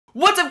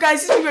What's up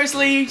guys, it's me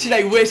Presley.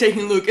 Today we're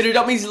taking a look at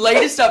Adopt Me's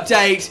latest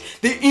update,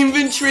 the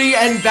inventory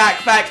and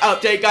backpack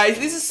update, guys.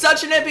 This is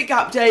such an epic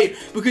update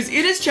because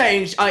it has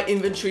changed our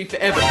inventory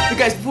forever. But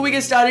guys, before we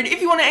get started,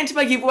 if you want to enter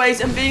my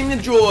giveaways and be in the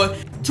draw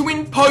to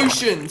win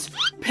potions,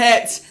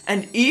 pets,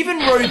 and even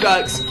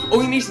Robux,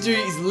 all you need to do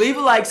is leave a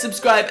like,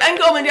 subscribe, and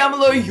comment down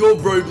below your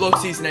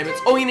Roblox username.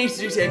 It's all you need to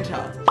do to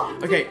enter.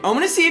 Okay, I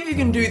want to see if you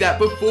can do that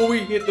before we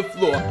hit the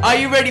floor. Are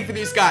you ready for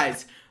this,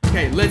 guys?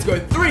 Okay, let's go.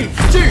 3, 2,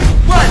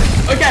 1.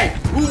 Okay,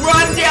 we'll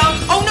run down.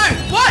 Oh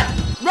no, what?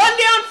 Run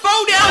down,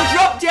 fall down,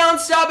 drop down.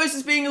 Starburst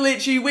is being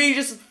glitchy. We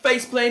just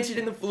face planted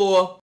in the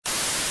floor.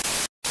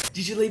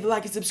 Did you leave a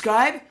like and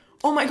subscribe?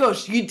 Oh my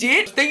gosh, you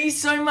did? Thank you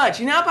so much.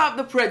 You're now part of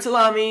the Pretzel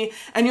army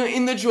and you're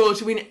in the draw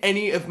to win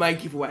any of my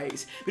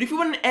giveaways. But if you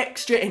want an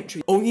extra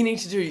entry, all you need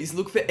to do is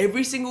look for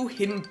every single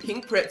hidden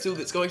pink pretzel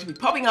that's going to be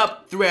popping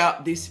up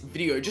throughout this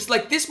video. Just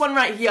like this one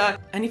right here.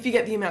 And if you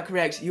get the amount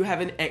correct, you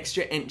have an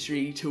extra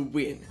entry to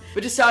win.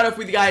 But to start off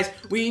with, guys,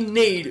 we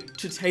need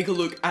to take a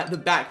look at the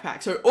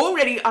backpack. So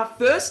already our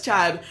first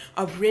tab,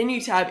 our brand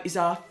new tab, is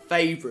our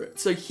favorite.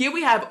 So here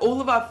we have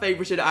all of our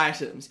favorited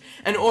items.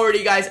 And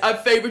already, guys,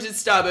 I've favorited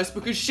Starburst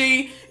because she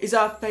is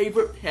our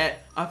favorite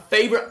pet, our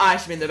favorite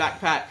item in the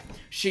backpack.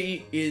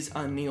 She is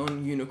a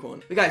neon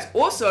unicorn. But guys,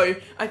 also,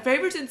 I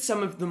favorited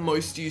some of the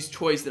most used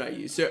toys that I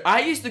use. So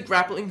I use the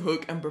grappling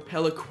hook and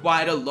propeller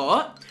quite a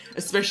lot,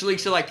 especially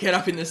to like get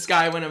up in the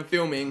sky when I'm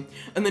filming.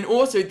 And then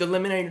also the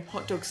lemonade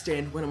hot dog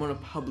stand when I'm on a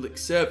public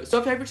service.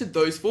 So I favorited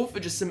those four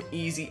for just some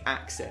easy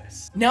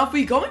access. Now, if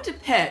we go into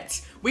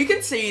pets, we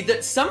can see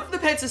that some of the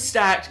pets are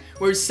stacked,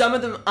 whereas some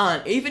of them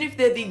aren't, even if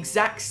they're the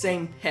exact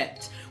same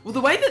pet. Well, the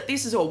way that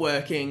this is all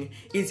working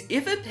is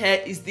if a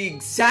pet is the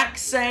exact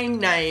same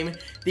name,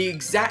 the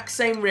exact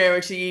same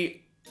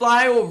rarity,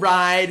 fly or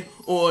ride,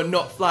 or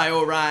not fly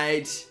or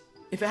ride,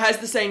 if it has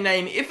the same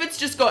name, if it's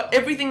just got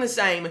everything the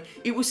same,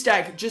 it will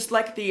stack just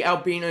like the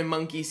albino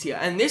monkeys here.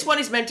 And this one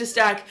is meant to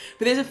stack,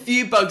 but there's a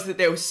few bugs that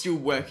they're still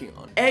working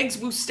on. Eggs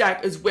will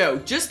stack as well,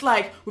 just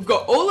like we've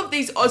got all of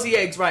these Aussie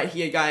eggs right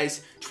here,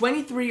 guys.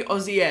 23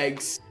 Aussie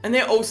eggs, and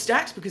they're all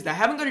stacked because they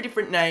haven't got a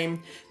different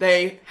name,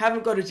 they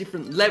haven't got a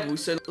different level,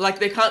 so like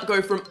they can't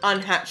go from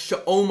unhatched to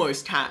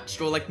almost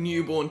hatched, or like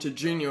newborn to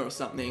junior or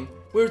something.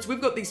 Whereas we've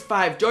got these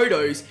 5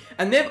 dodos,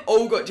 and they've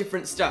all got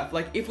different stuff.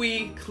 Like if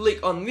we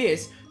click on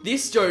this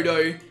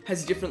dodo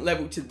has a different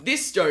level to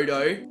this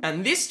dodo,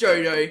 and this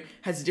dodo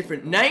has a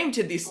different name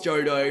to this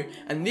dodo,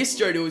 and this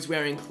dodo is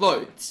wearing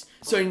clothes.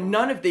 So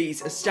none of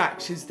these are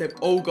stacked because they've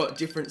all got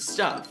different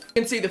stuff.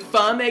 You can see the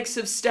farm eggs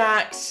have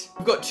stacked.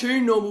 We've got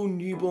 2 normal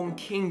newborn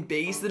king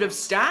bees that have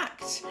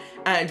stacked.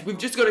 And we've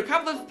just got a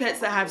couple of pets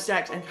that have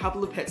stacked and a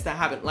couple of pets that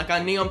haven't, like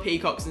our neon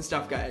peacocks and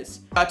stuff, guys.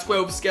 Our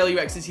 12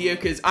 Skellyrexes here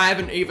because I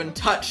haven't even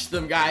touched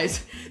them,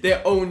 guys.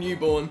 They're all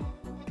newborn.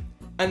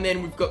 And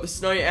then we've got the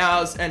snow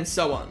owls and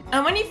so on.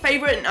 And when you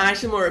favorite an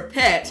item or a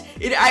pet,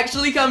 it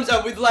actually comes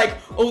up with like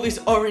all this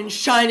orange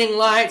shining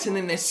lights, and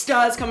then there's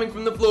stars coming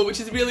from the floor, which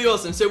is really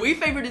awesome. So we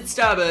favorited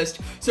Starburst,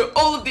 so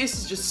all of this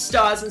is just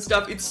stars and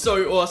stuff. It's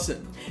so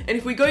awesome. And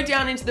if we go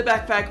down into the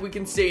backpack, we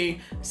can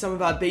see some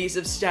of our bees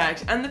have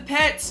stacked, and the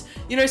pets,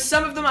 you know,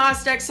 some of them are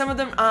stacked, some of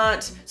them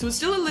aren't, so it's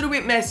still a little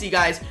bit messy,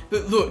 guys.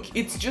 But look,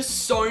 it's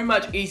just so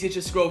much easier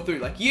to scroll through.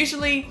 Like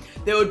usually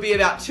there would be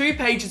about 2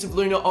 pages of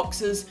lunar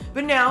oxes,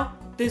 but now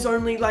there's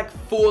only like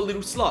 4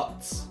 little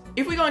slots.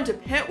 If we go into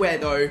petware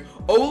though,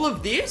 all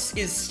of this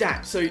is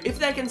stacked. So if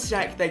they can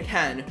stack, they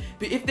can.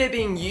 But if they're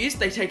being used,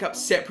 they take up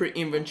separate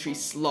inventory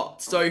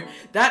slots. So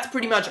that's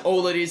pretty much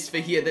all it is for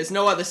here. There's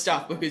no other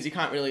stuff because you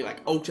can't really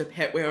like alter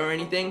petware or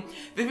anything.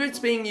 But if it's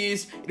being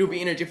used, it'll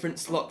be in a different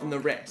slot than the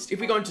rest. If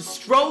we go into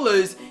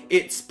strollers,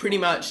 it's pretty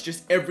much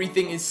just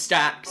everything is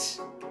stacked.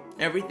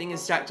 Everything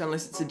is stacked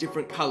unless it's a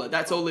different color.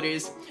 That's all it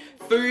is.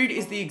 Food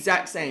is the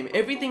exact same.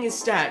 Everything is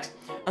stacked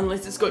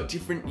unless it's got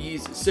different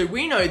users. So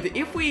we know that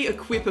if we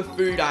equip a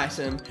food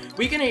item,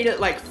 we can eat it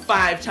like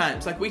 5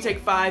 times. Like we take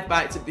 5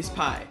 bites of this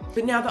pie.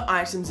 But now the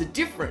items are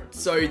different.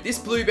 So this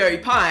blueberry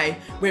pie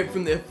went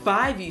from the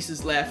 5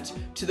 uses left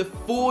to the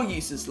 4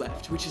 uses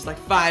left, which is like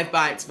 5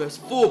 bites versus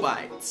 4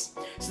 bites.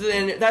 So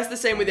then that's the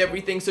same with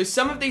everything. So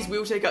some of these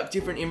will take up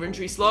different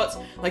inventory slots.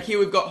 Like here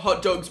we've got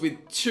hot dogs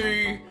with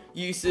 2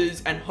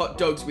 uses and hot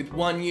dogs with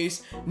 1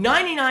 use.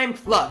 99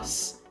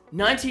 plus.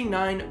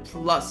 99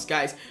 plus,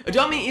 guys.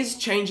 Adopt Me is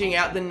changing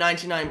out the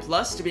 99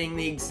 plus to being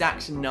the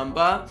exact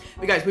number.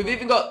 But guys, we've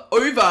even got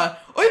over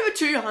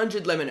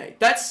 200 lemonade.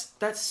 That's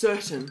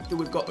certain that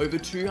we've got over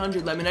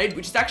 200 lemonade,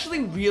 which is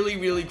actually really,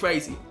 really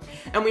crazy.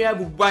 And we have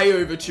way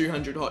over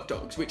 200 hot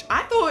dogs, which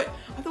I thought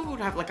we would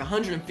have like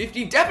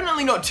 150,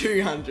 definitely not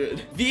 200.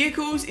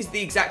 Vehicles is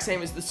the exact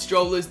same as the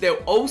strollers. They'll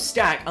all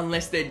stack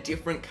unless they're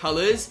different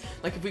colors.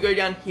 Like if we go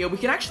down here, we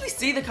can actually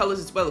see the colors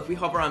as well if we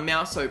hover our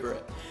mouse over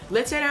it.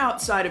 Let's head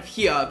outside of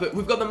here, but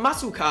we've got the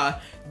muscle car.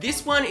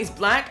 This one is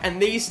black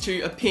and these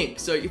 2 are pink.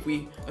 So if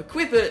we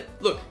equip it,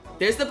 look,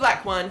 there's the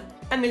black one,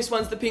 and this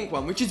one's the pink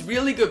one, which is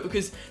really good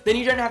because then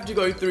you don't have to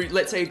go through,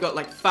 let's say you've got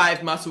like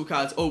 5 muscle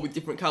cards all with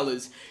different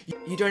colors.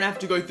 You don't have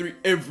to go through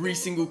every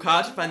single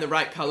card to find the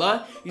right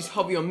color. You just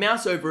hover your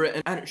mouse over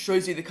it and it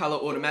shows you the color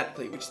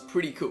automatically, which is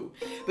pretty cool.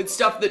 But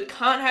stuff that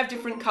can't have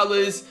different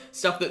colors,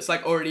 stuff that's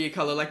like already a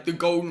color, like the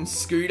golden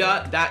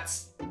scooter, that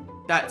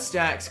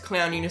stacks.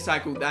 Clown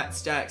unicycle, that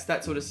stacks.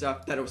 That sort of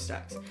stuff, that all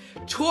stacks.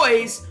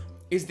 Toys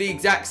is the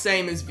exact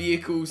same as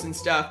vehicles and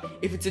stuff.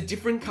 If it's a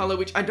different color,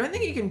 which I don't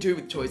think you can do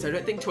with toys. I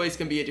don't think toys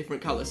can be a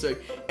different color. So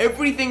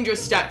everything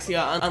just stacks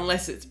here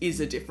unless it is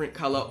a different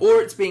color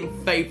or it's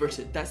being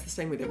favorited. That's the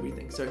same with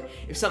everything. So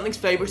if something's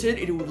favorited,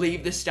 it will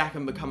leave the stack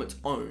and become its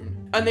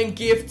own. And then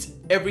gift,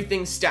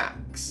 everything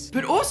stacks.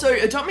 But also,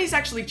 Adopt Me's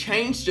actually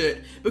changed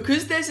it.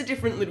 Because there's a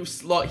different little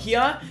slot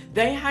here,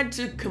 they had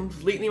to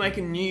completely make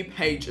a new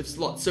page of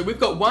slots. So we've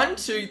got 1,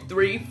 2,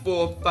 3,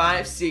 4,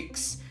 5,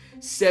 6,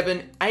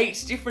 7,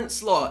 8 different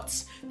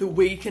slots that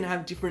we can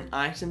have different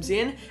items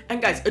in.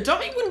 And guys, Adopt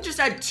Me wouldn't just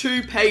add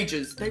 2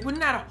 pages. They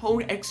wouldn't add a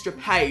whole extra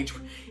page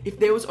if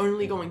there was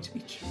only going to be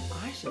 2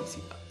 items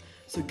here.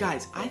 So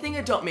guys, I think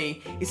Adopt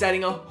Me is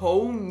adding a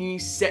whole new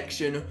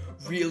section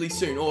really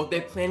soon, or they're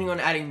planning on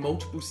adding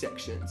multiple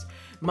sections.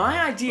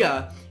 My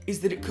idea is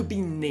that it could be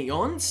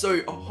neon,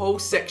 so a whole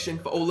section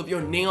for all of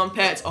your neon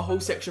pets, a whole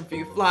section for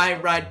your fly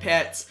ride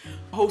pets,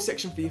 a whole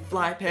section for your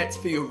fly pets,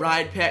 for your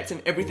ride pets,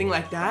 and everything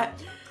like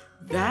that.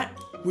 That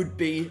would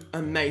be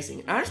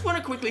amazing. I just want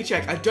to quickly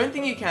check. I don't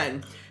think you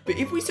can, but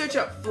if we search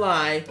up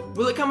fly,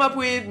 will it come up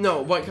with...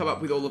 No, it won't come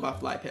up with all of our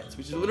fly pets,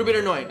 which is a little bit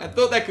annoying. I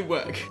thought that could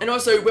work. And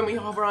also, when we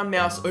hover our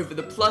mouse over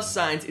the plus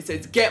signs, it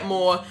says get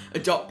more,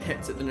 adopt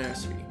pets at the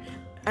nursery.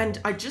 And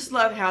I just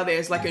love how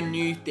there's like a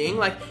new thing.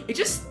 Like,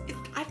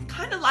 I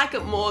kind of like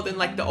it more than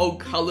like the old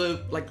color,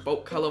 like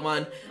bulk color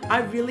one.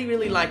 I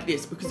really like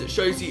this because it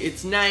shows you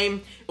its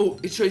name. Oh,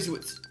 it shows you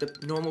its the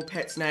normal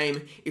pet's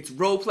name, its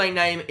roleplay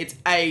name, its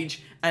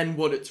age, and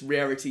what its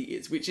rarity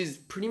is, which is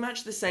pretty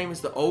much the same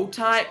as the old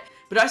type.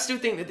 But I still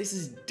think that this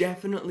is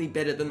definitely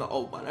better than the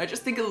old one. I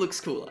just think it looks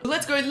cooler.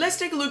 Let's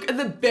take a look at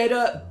the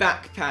better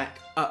backpack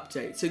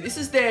update. So this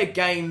is their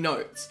game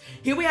notes.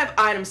 Here we have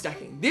item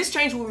stacking. This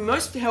change will be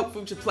most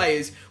helpful to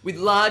players with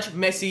large,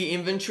 messy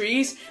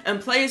inventories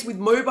and players with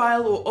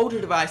mobile or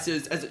older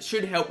devices, as it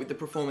should help with the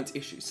performance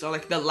issues. So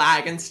like the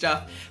lag and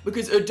stuff,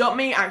 because Adopt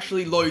Me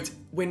actually loads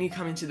when you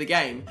come into the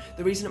game.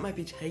 The reason it might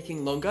be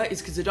taking longer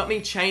is because Adopt Me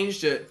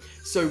changed it.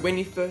 So when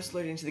you first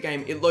load into the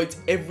game, it loads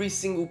every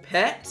single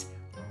pet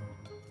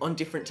on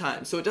different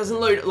times. So it doesn't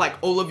load like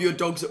all of your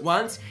dogs at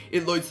once,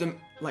 it loads them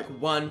like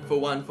one for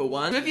one.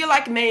 So if you're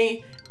like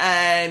me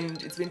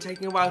and it's been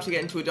taking a while to get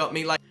into Adopt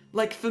Me,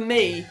 like for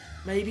me,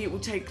 maybe it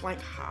will take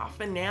like half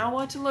an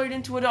hour to load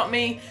into Adopt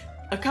Me.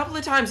 A couple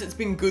of times it's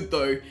been good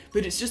though,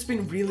 but it's just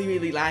been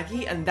really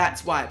laggy, and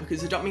that's why,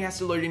 because Adopt Me has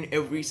to load in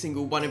every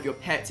single one of your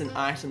pets and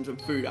items and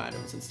food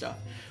items and stuff.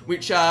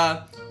 Which,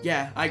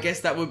 yeah, I guess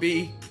that would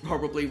be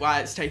probably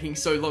why it's taking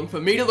so long for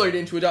me to load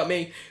into Adopt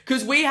Me,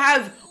 because we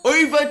have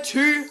over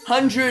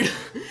 200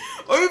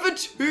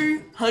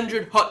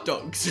 hot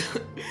dogs.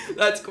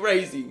 That's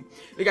crazy.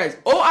 But guys,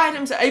 all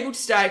items are able to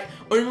stack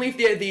only if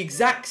they're the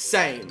exact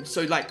same.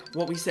 So like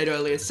what we said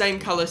earlier, same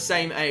color,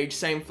 same age,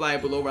 same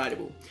flyable or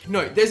rideable.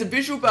 No, there's a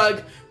visual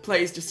bug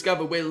players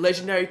discover where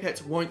legendary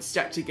pets won't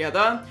stack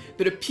together,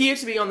 but appear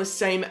to be on the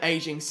same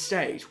aging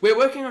stage. We're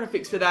working on a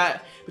fix for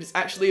that, but it's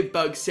actually a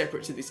bug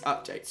separate to this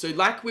update. So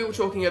like we were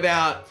talking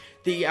about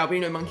the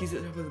albino monkeys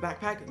at the top of the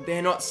backpack,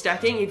 they're not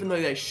stacking even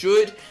though they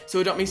should,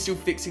 so Adopt Me's still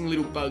fixing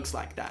little bugs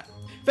like that.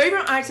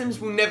 Favorite items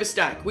will never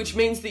stack, which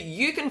means that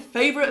you can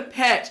favorite a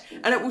pet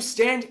and it will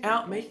stand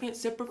out, making it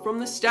separate from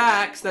the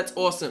stacks. That's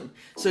awesome.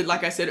 So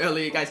like I said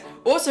earlier, guys,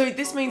 also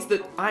this means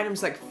that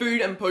items like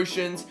food and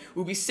potions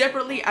will be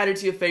separately added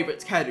to your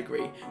favorites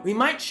category. We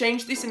might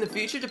change this in the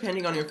future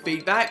depending on your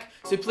feedback,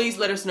 so please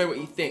let us know what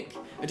you think.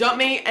 Adopt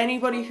Me,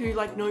 anybody who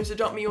like knows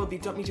Adopt Me or the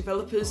Adopt Me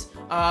developers,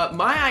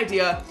 my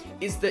idea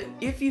is that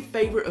if you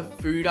favorite a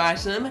food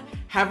item,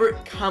 have it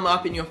come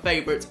up in your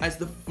favorites as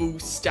the full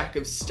stack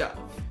of stuff.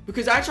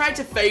 Because I tried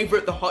to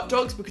favorite the hot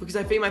dogs because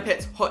I feed my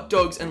pets hot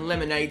dogs and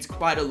lemonades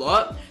quite a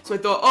lot. So I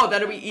thought, oh,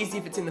 that'll be easy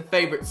if it's in the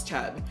favorites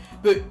tab.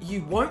 But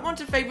you won't want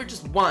to favorite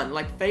just one.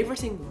 Like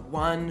favoriting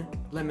one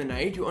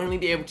lemonade, you'll only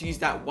be able to use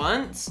that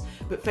once.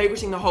 But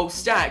favoriting the whole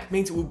stack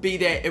means it will be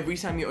there every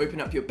time you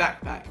open up your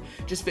backpack,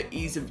 just for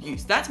ease of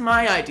use. That's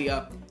my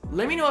idea.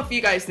 Let me know if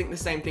you guys think the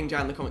same thing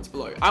down in the comments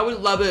below. I would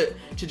love it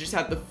to just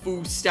have the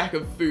full stack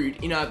of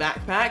food in our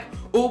backpack,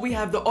 or we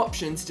have the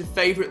options to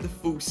favorite the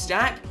full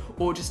stack,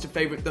 or just to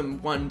favorite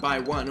them one by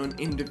one or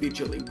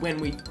individually when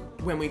we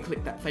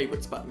click that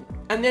favorites button.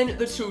 And then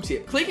the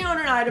tooltip. Clicking on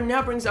an item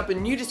now brings up a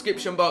new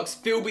description box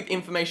filled with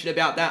information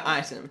about that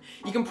item.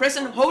 You can press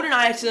and hold an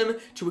item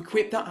to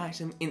equip the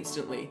item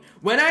instantly.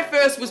 When I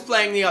first was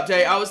playing the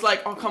update, I was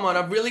like, oh come on,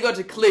 I've really got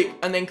to click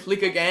and then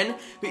click again.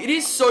 But it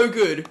is so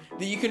good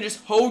that you can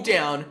just hold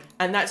down,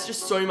 and that's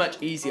just so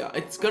much easier.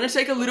 It's gonna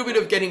take a little bit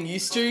of getting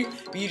used to,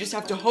 but you just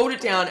have to hold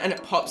it down and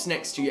it pops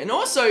next to you. And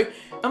also,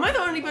 am I the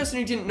only person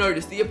who didn't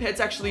notice that your pet's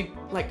actually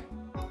like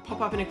pop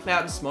up in a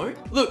cloud of smoke.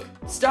 Look,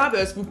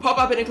 Starburst will pop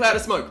up in a cloud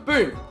of smoke.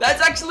 Boom.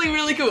 That's actually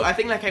really cool. I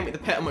think that came with the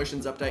pet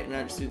emotions update and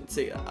I just didn't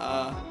see it.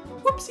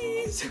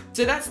 Whoopsies.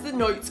 So that's the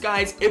notes,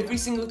 guys. Every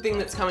single thing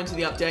that's coming to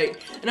the update.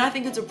 And I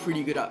think it's a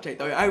pretty good update,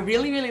 though. I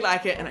really, really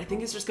like it. And I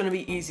think it's just going to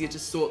be easier to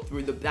sort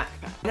through the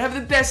backpack. And have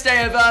the best day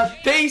ever.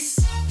 Peace.